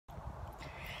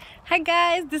Hi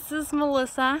guys, this is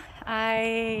Melissa.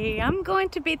 I am going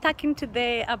to be talking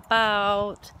today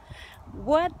about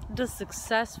what does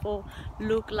successful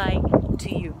look like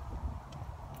to you.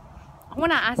 I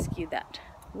want to ask you that.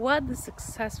 What does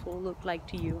successful look like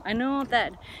to you? I know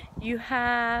that you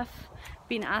have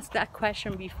been asked that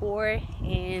question before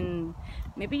and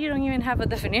maybe you don't even have a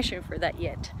definition for that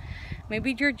yet.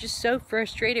 Maybe you're just so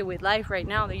frustrated with life right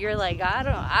now that you're like, I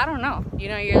don't know. You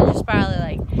know, you're just probably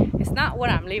like, it's not what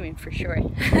I'm living for sure.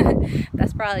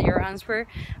 That's probably your answer.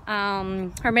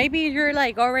 Or maybe you're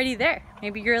like already there.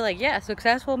 Maybe you're like, yeah,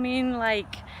 successful mean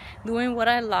like doing what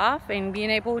I love and being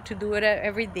able to do it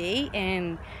every day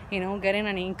and, you know, getting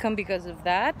an income because of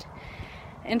that.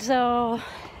 And so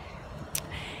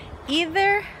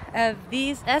either of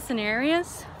these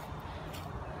scenarios